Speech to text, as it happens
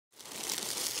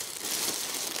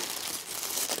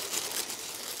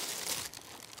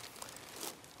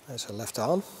There's her left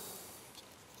arm.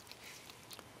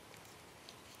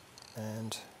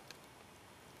 And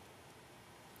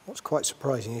what's quite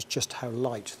surprising is just how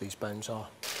light these bones are.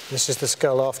 This is the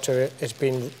skull after it's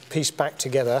been pieced back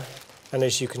together, and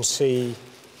as you can see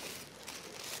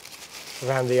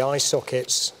around the eye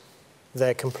sockets,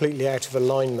 they're completely out of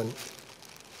alignment.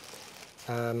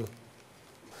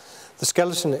 The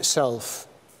skeleton itself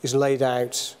is laid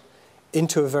out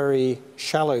into a very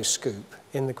shallow scoop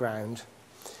in the ground.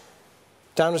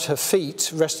 Down at her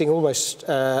feet, resting almost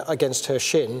against her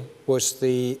shin, was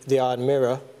the iron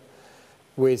mirror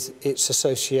with its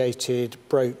associated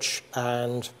brooch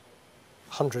and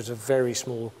hundreds of very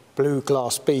small blue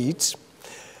glass beads.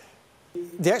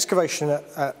 The excavation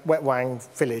at Wetwang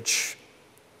village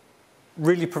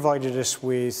really provided us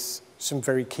with some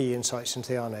very key insights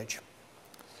into the Iron Age.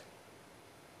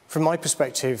 From my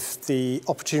perspective, the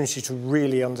opportunity to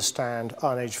really understand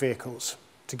Iron Age vehicles,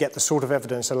 to get the sort of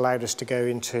evidence that allowed us to go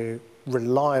into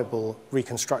reliable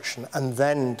reconstruction and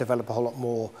then develop a whole lot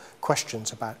more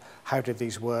questions about how did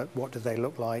these work, what did they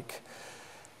look like,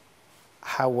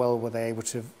 how well were they able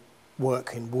to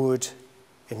work in wood,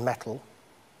 in metal.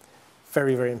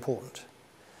 Very, very important.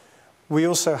 We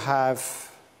also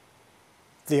have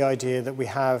the idea that we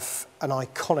have an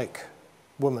iconic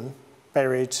woman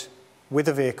buried with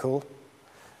a vehicle,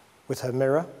 with her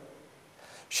mirror.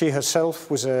 She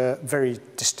herself was a very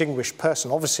distinguished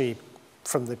person, obviously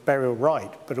from the burial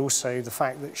rite, but also the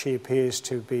fact that she appears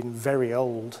to have been very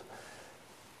old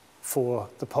for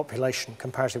the population,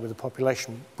 comparatively with the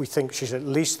population. We think she's at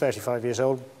least 35 years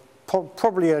old,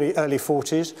 probably early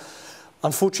 40s.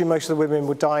 Unfortunately, most of the women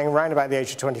were dying around about the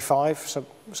age of 25, some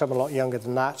a lot younger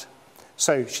than that.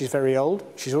 So she's very old.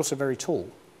 She's also very tall.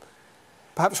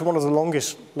 Perhaps one of the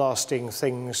longest lasting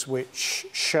things which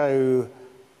show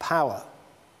power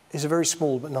is a very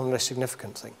small but nonetheless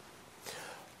significant thing.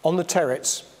 On the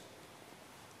turrets,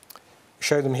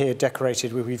 show them here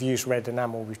decorated, we've used red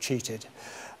enamel, we've cheated.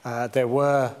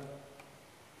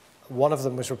 One of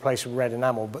them was replaced with red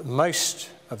enamel, but most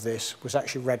of this was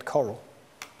actually red coral.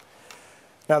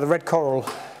 Now the red coral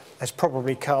has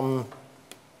probably come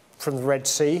from the Red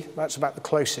Sea. That's about the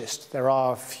closest. There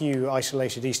are a few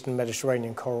isolated Eastern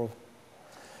Mediterranean coral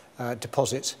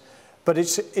deposits. But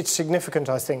it's significant,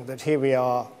 I think, that here we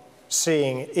are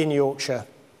seeing in Yorkshire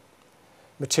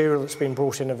material that's been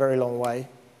brought in a very long way,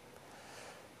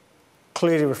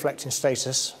 clearly reflecting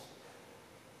status,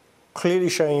 clearly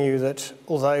showing you that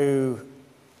although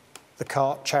the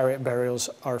cart chariot burials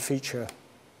are a feature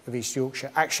of East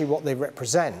Yorkshire, actually what they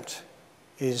represent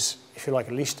is, if you like,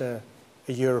 at least a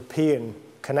European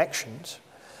connections.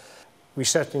 We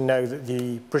certainly know that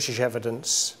the British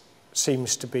evidence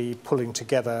seems to be pulling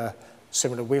together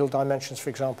similar wheel dimensions, for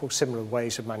example, similar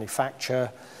ways of manufacture.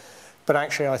 But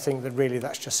actually, I think that really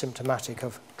that's just symptomatic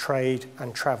of trade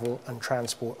and travel and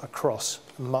transport across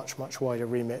a much, much wider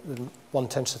remit than one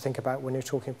tends to think about when you're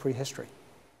talking prehistory.